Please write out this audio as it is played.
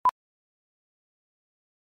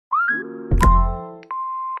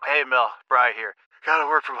Hey, Mel. Bri here. Gotta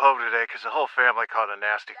work from home today because the whole family caught a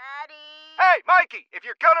nasty... Daddy! Hey, Mikey! If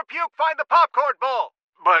you're gonna puke, find the popcorn bowl!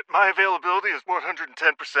 But my availability is 110%.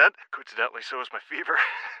 Coincidentally, so is my fever.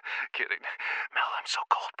 Kidding. Mel, I'm so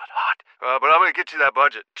cold but hot. But I'm gonna get you that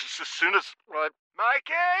budget just as soon as...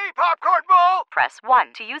 Mikey! Popcorn bowl! Press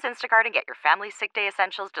 1 to use Instacart and get your family's sick day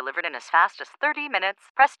essentials delivered in as fast as 30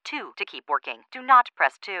 minutes. Press 2 to keep working. Do not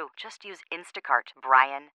press 2. Just use Instacart,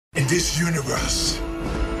 Brian. In this universe,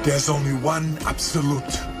 there's only one absolute.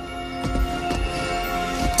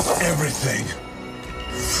 Everything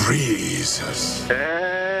freezes.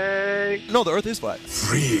 Hey! No, the Earth is flat.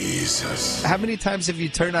 Freezes. How many times have you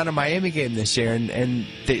turned on a Miami game this year and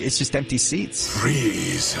it's just empty seats?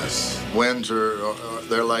 Freezes. Wins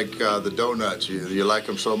they're like the donuts. You like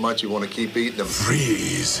them so much you want to keep eating them.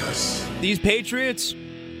 Freezes. These Patriots,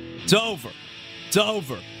 it's over. It's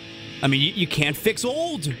over. I mean, you can't fix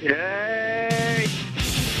old. Yay!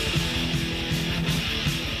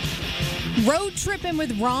 Road Tripping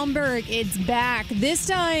with Romberg, it's back. This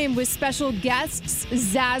time with special guests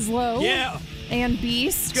Zaslow and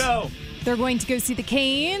Beast. Let's go. They're going to go see the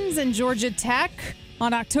Canes and Georgia Tech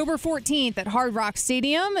on October 14th at Hard Rock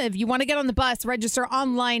Stadium. If you want to get on the bus, register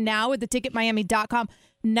online now at theticketmiami.com.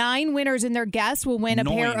 9 winners and their guests will win a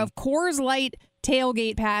pair of Coors Light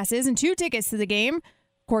tailgate passes and 2 tickets to the game.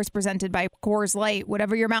 Of course, presented by Coors Light.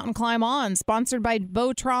 Whatever your mountain climb on. Sponsored by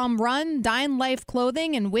Botrom Run, Dine Life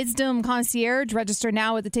Clothing, and Wisdom Concierge. Register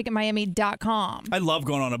now at theticketmiami.com. I love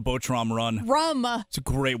going on a Botrom run. Rum. It's a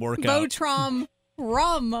great workout. Botrom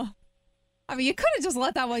Rum. I mean, you could have just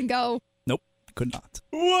let that one go. Nope, could not.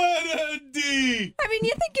 What a D! I mean,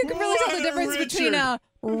 you think you can really tell the difference between a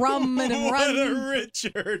rum and a run? What a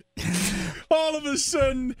Richard! All of a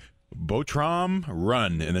sudden, Botrom,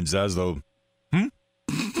 run, and then Zaslow.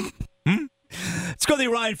 Let's go to the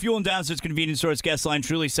Orion Fuel and Downstairs Convenience Store's guest line.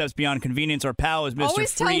 Truly steps beyond convenience. Our pal is Mr.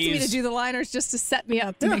 Always tells Freeze. me to do the liners just to set me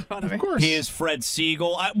up to make fun of me. Of course. He is Fred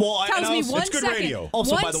Siegel. Tells me one it's good second, radio.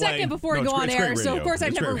 Also, by one the second way, before we go on it's great air. So, of radio. course, I've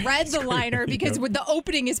It's never great- read it's the great liner radio. because when the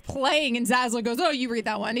opening is playing and Zaslow goes, oh, you read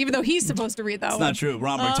that one, even though he's supposed to read that It's one. not true.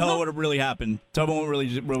 Romberg, tell her what really happened. Tell her what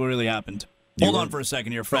really happened. Hold on for a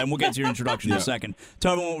second here, Fred. We'll get to your introduction in a second.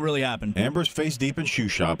 Tell her what really happened. Amber's face deep in shoe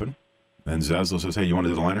shopping. And Zaslow says, hey, you want to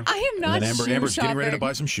do the liner? I am not And then Amber's getting ready to shopping.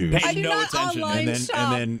 buy some shoes. Pay I do no not attention. online And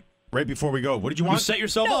shop. then right before we go, what did you You want? set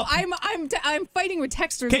yourself No, up. I'm fighting with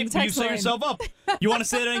texters Okay, in the you text set line. yourself up. You want to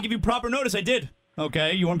say that I didn't give you proper notice? I did.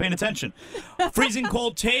 Okay, you weren't paying attention. I ignore you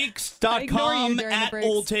FreezingColdTakes.com during the at breaks.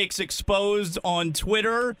 Old Takes Exposed on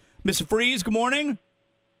Twitter. Mr. Freeze, good morning.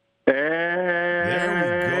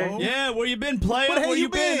 There we go. Yeah, where you been, player? Where the hell Where you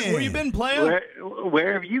been? Where you been, player?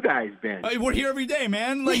 Where have you guys been? We're here every day,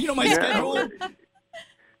 man. Like, you know my schedule.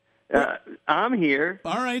 I'm here.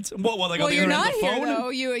 All right. Well, like Well, on the you're internet, not the here, phone? though.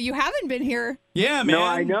 You haven't been here. Yeah, man. No,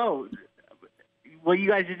 I know. Well, you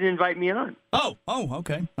guys didn't invite me on. Oh,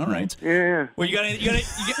 okay. All right. Yeah. Well, you have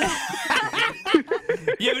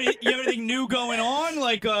anything new going on?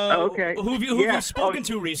 Like, Okay. who have you spoken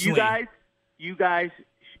to recently? You guys,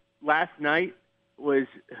 last night was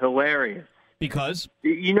hilarious. Because?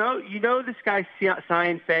 You know this guy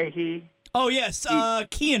Cyan Fahey. Oh yes,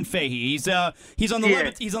 Kean Fahey. He's on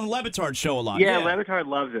the he's on the Levitard show a lot. Yeah, Levitard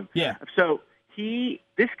loves him. Yeah. So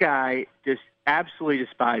this guy just absolutely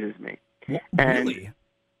despises me. And, really?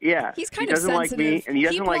 Yeah. He's kind he of doesn't sensitive. like me, and he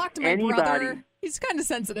doesn't like blocked my anybody. brother. He's kind of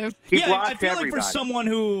sensitive. He Yeah, blocks I feel everybody. like for someone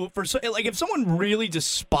who, if someone really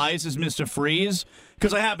despises Mr. Freeze,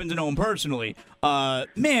 because I happen to know him personally,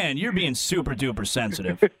 man, you're being super duper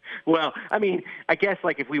sensitive. Well, I mean, I guess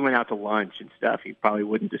like if we went out to lunch and stuff, he probably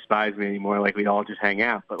wouldn't despise me anymore. Like we'd all just hang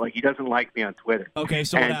out. But like he doesn't like me on Twitter. Okay,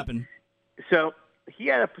 so what happened? So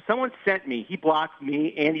someone sent me. He blocked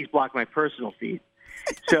me, and he's blocked my personal feed.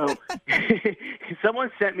 So someone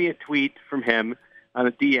sent me a tweet from him on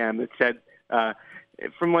a DM that said,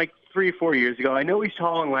 from like 3 or 4 years ago, I know he's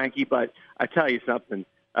tall and lanky, but I tell you something.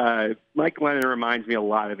 Mike Lennon reminds me a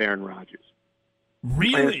lot of Aaron Rodgers.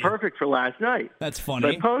 Really? And it's perfect for last night. That's funny. So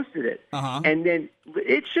I posted it. Uh-huh. And then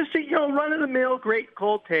it's just a run-of-the-mill great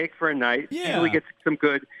cold take for a night. Yeah. Usually gets some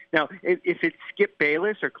good. Now, if it's Skip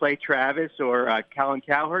Bayless or Clay Travis or Colin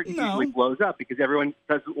Cowherd, it usually blows up because everyone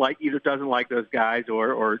doesn't like those guys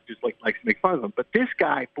or just likes to make fun of them. But this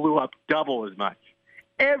guy blew up double as much.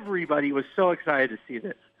 Everybody was so excited to see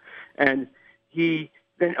this. And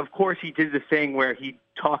then, of course, he did the thing where he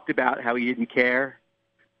talked about how he didn't care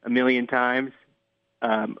a million times.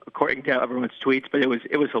 According to everyone's tweets, but it was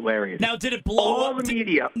hilarious. Now, did it blow all up? The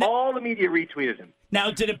media retweeted him. Now,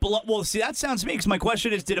 did it blow? Well, see, that sounds to me. Because my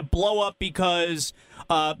question is, did it blow up because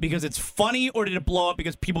it's funny, or did it blow up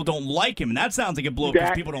because people don't like him? And that sounds like it blew up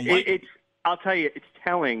because people don't like him. I'll tell you, it's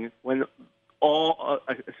telling when a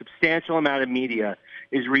substantial amount of media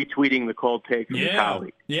is retweeting the cold take from the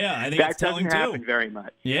colleague. Yeah, I think that it's telling doesn't too. happen very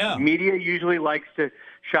much. Yeah, media usually likes to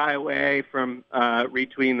shy away from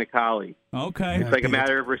retweeting the colleague. Okay, it's like a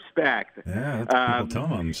matter of respect. Yeah, that's people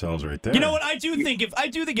telling on themselves right there. You know what? I do think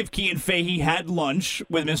if Kean Fahey had lunch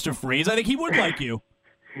with Mr. Freeze, I think he would like you.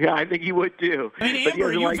 Yeah, I think he would too. I mean, but he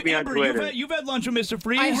doesn't like me on Twitter. You've had lunch with Mr.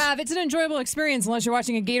 Freeze? I have. It's an enjoyable experience unless you're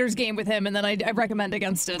watching a Gators game with him, and then I recommend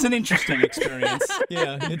against it. It's an interesting experience.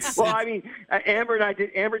 Yeah. I mean, Amber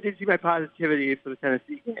did see my positivity for the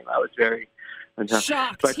Tennessee game. I was very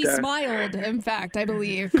shocked. But, he smiled, in fact, I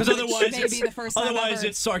believe. Because otherwise,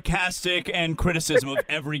 it's sarcastic and criticism of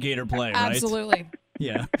every Gator play, right? Absolutely.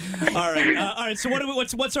 Yeah. All right. So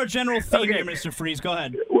what's our general theme here, Mr. Freeze? Go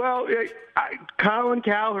ahead. Well, Colin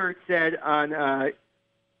Cowherd said on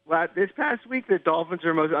this past week the Dolphins are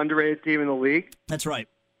the most underrated team in the league. That's right.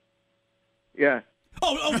 Yeah.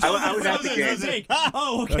 I was at the game.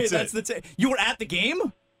 Oh, okay. That's the take. You were at the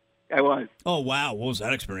game? I was. Oh, wow. What was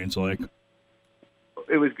that experience like?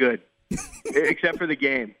 It was good. Except for the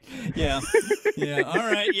game. Yeah.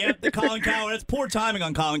 All right. Yeah. The Colin Cowherd. That's poor timing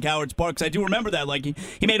on Colin Cowherd's part, because I do remember that. Like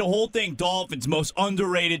he made a whole thing. Dolphins most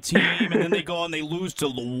underrated team, and then they go and they lose to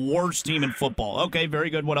the worst team in football. Okay. Very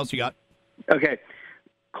good. What else you got? Okay.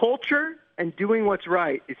 Culture and doing what's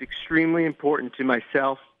right is extremely important to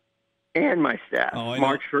myself and my staff.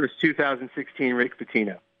 March 1st, 2016. Rick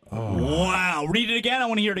Pitino. Oh. Wow. Read it again. I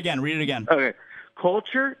want to hear it again. Read it again. Okay.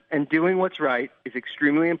 Culture and doing what's right is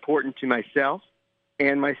extremely important to myself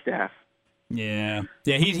and my staff. Yeah.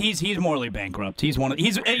 He's morally bankrupt.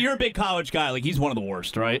 You're a big college guy. Like he's one of the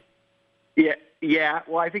worst, right? Yeah.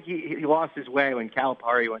 Well, I think he lost his way when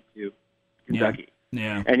Calipari went to Kentucky.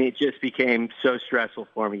 Yeah. And it just became so stressful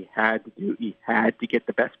for him. He had to get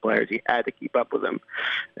the best players. He had to keep up with them,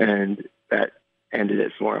 and that ended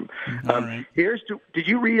it for him. Right. Did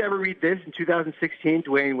you ever read this in 2016?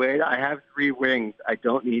 Dwayne Wade, I have 3 rings. I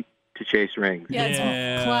don't need to chase rings. Yeah, it's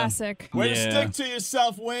a classic. Way to stick to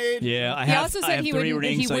yourself, Wade. Yeah, he also said he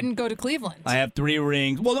wouldn't go to Cleveland. I have 3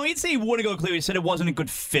 rings. Well, no, he'd say he wouldn't go to Cleveland. He said it wasn't a good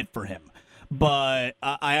fit for him. But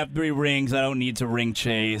I have 3 rings. I don't need to ring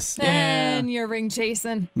chase. And you're ring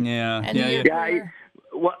chasing. Yeah.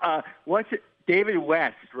 What's it? David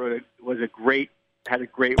West had a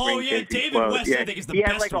great ring. Oh, yeah, David quote. West, I think, is the best one. He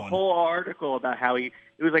best had like one. a whole article about how it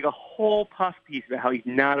was like a whole puff piece about how he's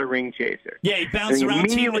not a ring chaser. Yeah, he bounced around team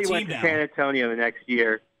to team went to now. San Antonio the next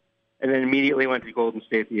year, and then immediately went to Golden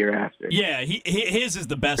State the year after. Yeah, his is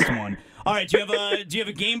the best one. All right, do you have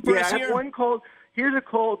a game for us here? I have one cold. Here's a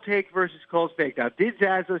cold take versus cold fake. Now, did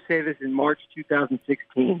Zazo say this in March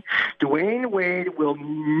 2016? Dwayne Wade will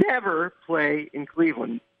never play in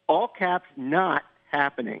Cleveland. All caps, not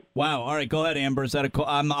happening. Wow. All right, go ahead, Amber. Is that a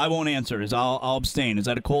I won't answer. I'll abstain. Is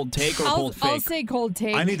that a cold take or a cold fake? I'll say cold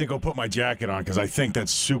take. I need to go put my jacket on because I think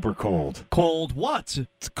that's super cold. Cold what?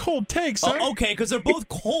 It's a cold take, sir. Okay, because they're both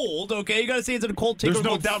cold. Okay, you got to say it's a cold take. There's or no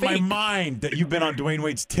cold doubt fake. in my mind that you've been on Dwayne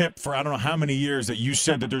Wade's tip for I don't know how many years that you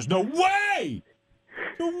said that there's no way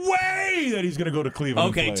that he's going to go to Cleveland.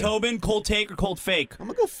 Okay, Tobin, cold take or cold fake? I'm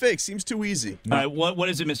going to go fake. Seems too easy. All right, what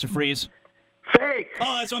is it, Mr. Freeze? Fake.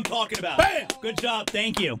 Oh, that's what I'm talking about. Bam! Good job.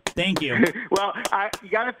 Thank you. Well, you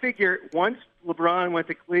got to figure once LeBron went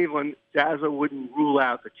to Cleveland, Zazo wouldn't rule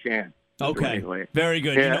out the chance. Okay. Very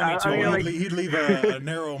good. Yeah, you know me too well. He'd leave a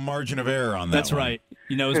narrow margin of error on that. That's one. right.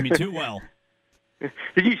 He knows me too well. Did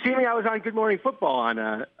you see me? I was on Good Morning Football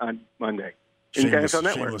on Monday. NFL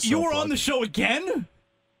Network. You were on the show again?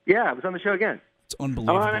 Yeah, I was on the show again. It's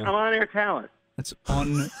unbelievable. I'm on air talent. That's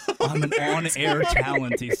I'm an on-air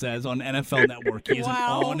talent, he says, on NFL Network. He is an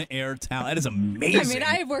on-air talent. That is amazing. I mean,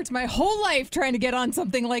 I've worked my whole life trying to get on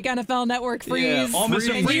something like NFL Network Freeze. Yeah, all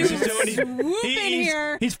Mr. Freeze is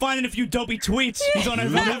doing, he's finding a few dopey tweets. He's on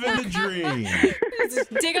living the dream.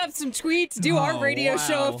 Just dig up some tweets, do our radio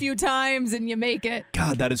show a few times, and you make it.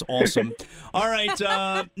 God, that is awesome. All right,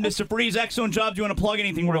 Mr. Freeze, excellent job. Do you want to plug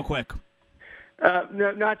anything real quick?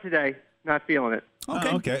 No, not today. Not feeling it.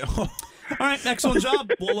 Okay. All right, excellent job.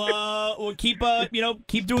 We'll keep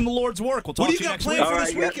doing the Lord's work. We'll talk What do to you you got next planned week. for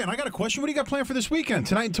this weekend? I got a question. What do you got planned for this weekend?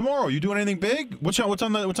 Tonight and tomorrow? You doing anything big? What's on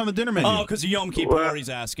the dinner menu? Oh, because Yom Kippur. He's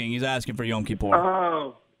asking. He's asking for Yom Kippur.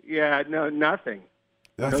 Oh, yeah. No, nothing.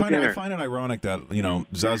 I find it ironic that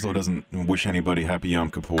Zaslow doesn't wish anybody happy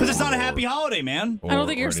Yom Kippur. Because it's not a happy holiday, man. I don't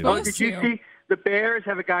think you're supposed to. Did you see the Bears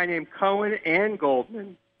have a guy named Cohen and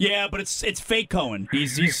Goldman? Yeah, but it's fake Cohen.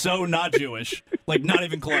 He's so not Jewish, like not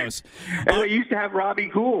even close. And they used to have Robbie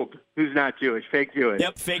Gould, who's not Jewish, fake Jewish.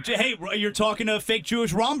 Yep, fake. Hey, you're talking to fake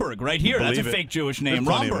Jewish Romberg right here. That's a fake Jewish name, There's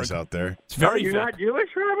plenty of Romberg. us out there. It's very. You're fake. not Jewish,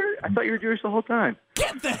 Robert? I thought you were Jewish the whole time.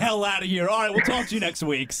 Get the hell out of here! All right, we'll talk to you next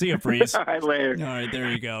week. See you, Freeze. All right, later. All right, there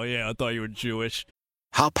you go. Yeah, I thought you were Jewish.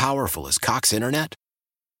 How powerful is Cox Internet?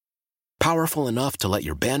 Powerful enough to let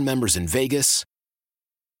your band members in Vegas,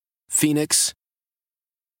 Phoenix,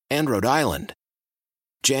 and Rhode Island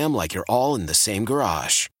jam like you're all in the same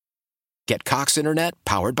garage. Get Cox Internet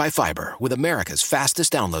powered by fiber with America's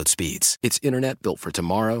fastest download speeds. It's internet built for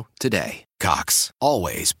tomorrow, today. Cox,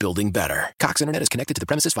 always building better. Cox Internet is connected to the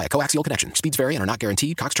premises via coaxial connection. Speeds vary and are not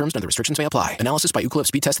guaranteed. Cox terms and other restrictions may apply. Analysis by Ookla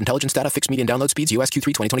Speed Test Intelligence Data. Fixed median download speeds. US Q3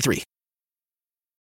 2023.